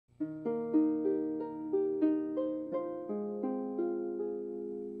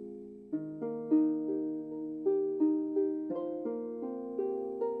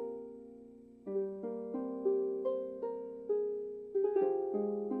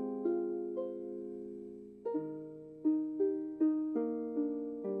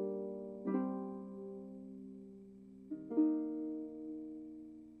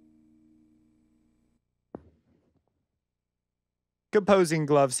composing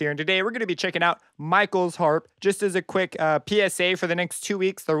gloves here, and today we're going to be checking out Michael's harp. Just as a quick PSA for the next 2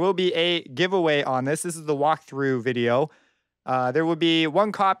 weeks, there will be a giveaway on this. This is the walkthrough video. There will be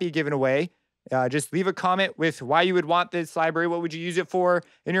one copy given away. Just leave a comment with why you would want this library, what would you use it for,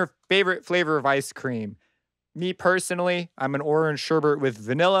 and your favorite flavor of ice cream. Me personally, I'm an orange sherbet with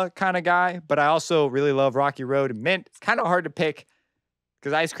vanilla kind of guy, but I also really love Rocky Road and mint. It's kind of hard to pick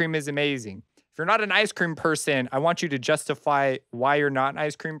because ice cream is amazing. If you're not an ice cream person, I want you to justify why you're not an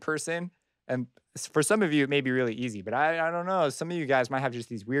ice cream person. And for some of you, it may be really easy, but I don't know. Some of you guys might have just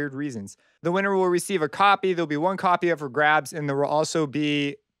these weird reasons. The winner will receive a copy. There'll be one copy up for grabs, and there will also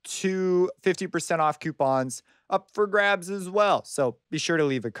be two 50% off coupons up for grabs as well. So be sure to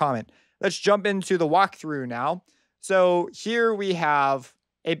leave a comment. Let's jump into the walkthrough now. So here we have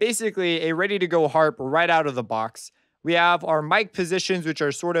basically a ready to go harp right out of the box. We have our mic positions, which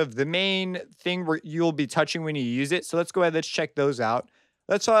are sort of the main thing where you'll be touching when you use it. So let's go ahead, let's check those out.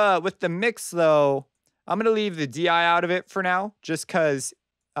 Let's with the mix though, I'm gonna leave the DI out of it for now, just because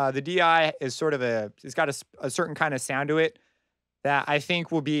the DI is sort of it's got a certain kind of sound to it that I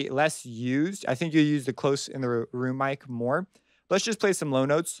think will be less used. I think you'll use the close in the room mic more. Let's just play some low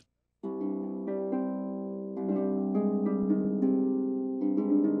notes.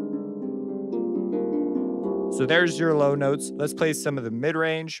 So there's your low notes. Let's play some of the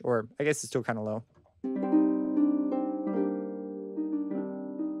mid-range, or I guess it's still kind of low.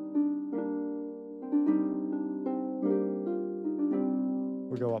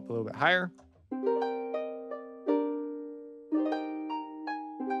 We'll go up a little bit higher.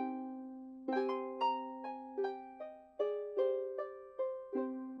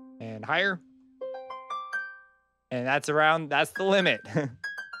 And higher. And that's the limit.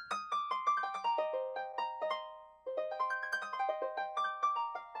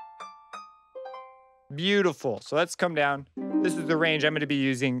 Beautiful. So let's come down. This is the range I'm going to be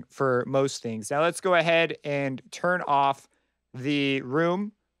using for most things. Now let's go ahead and turn off the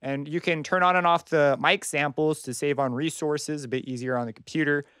room, and you can turn on and off the mic samples to save on resources, a bit easier on the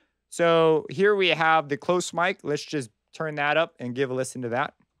computer. So here we have the close mic. Let's just turn that up and give a listen to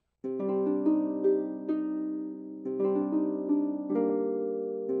that.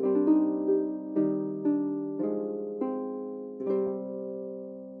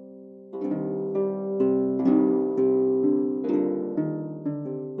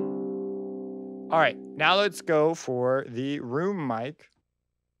 All right, now let's go for the room mic.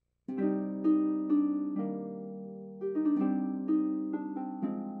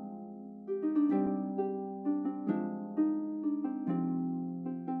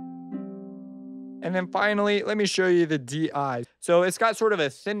 And then finally, let me show you the DI. So it's got sort of a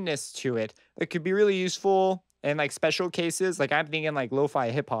thinness to it that could be really useful in like special cases. Like I'm thinking like lo-fi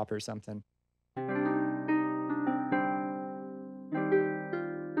hip hop or something.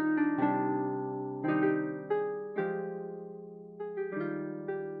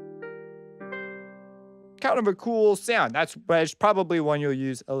 Kind of a cool sound. But it's probably one you'll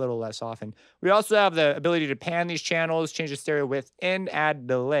use a little less often. We also have the ability to pan these channels, change the stereo width, and add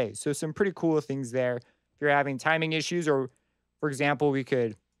delay. So some pretty cool things there. If you're having timing issues, or for example, we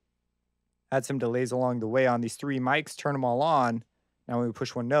could add some delays along the way on these three mics, turn them all on. Now when we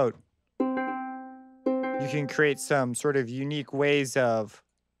push one note, you can create some sort of unique ways of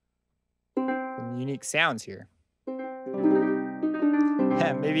some unique sounds here.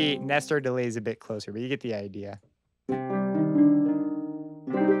 Maybe Nestor delays a bit closer, but you get the idea.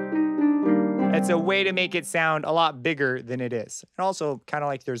 It's a way to make it sound a lot bigger than it is. And also kind of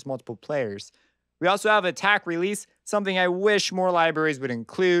like there's multiple players. We also have attack release, something I wish more libraries would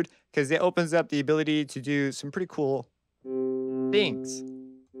include because it opens up the ability to do some pretty cool things.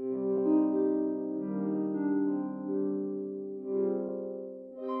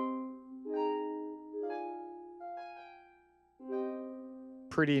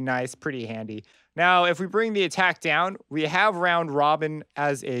 Pretty nice, pretty handy. Now, if we bring the attack down, we have round robin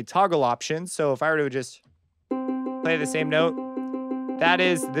as a toggle option. So if I were to just play the same note, that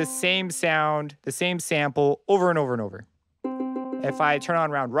is the same sound, the same sample over and over and over. If I turn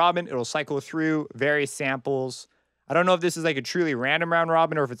on round robin, it'll cycle through various samples. I don't know if this is like a truly random round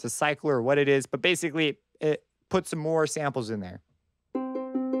robin or if it's a cycler or what it is, but basically it puts some more samples in there.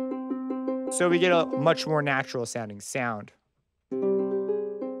 So we get a much more natural sounding sound,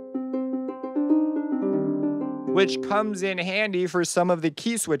 which comes in handy for some of the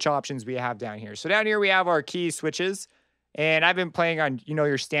key switch options we have down here. So down here we have our key switches, and I've been playing on,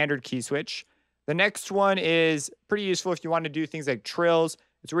 your standard key switch. The next one is pretty useful if you want to do things like trills.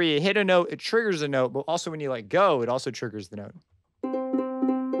 It's where you hit a note, it triggers a note, but also when you let go, it also triggers the note.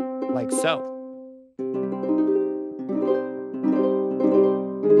 Like so.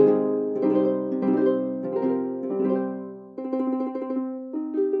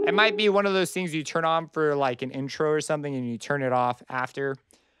 might be one of those things you turn on for like an intro or something and you turn it off after.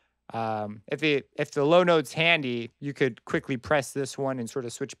 If the low note's handy, you could quickly press this one and sort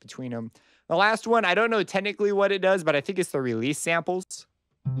of switch between them. The last one, I don't know technically what it does, but I think it's the release samples.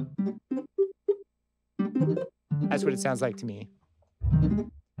 That's what it sounds like to me.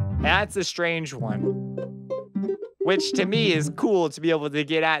 That's a strange one, which to me is cool to be able to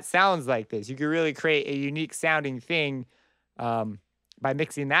get at sounds like this. You can really create a unique sounding thing by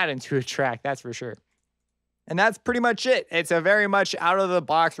mixing that into a track, that's for sure. And that's pretty much it. It's a very much out of the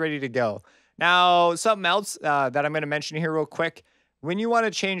box, ready to go. Now, something else that I'm going to mention here real quick. When you want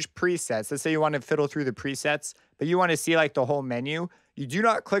to change presets, let's say you want to fiddle through the presets, but you want to see like the whole menu, you do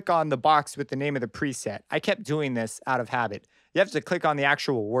not click on the box with the name of the preset. I kept doing this out of habit. You have to click on the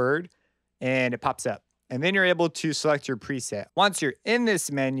actual word and it pops up. And then you're able to select your preset. Once you're in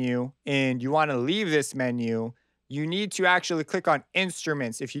this menu and you want to leave this menu, you need to actually click on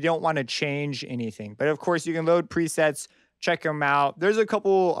instruments if you don't want to change anything. But of course, you can load presets, check them out. There's a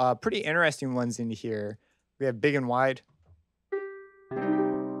couple pretty interesting ones in here. We have big and wide,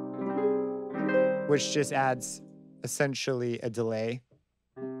 which just adds essentially a delay.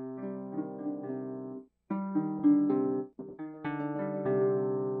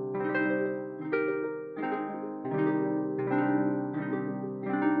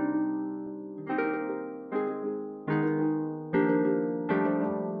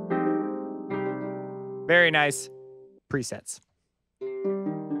 Very nice presets.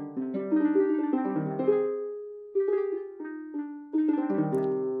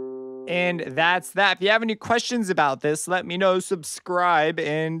 And that's that. If you have any questions about this, let me know, subscribe,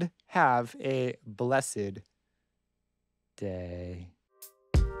 and have a blessed day.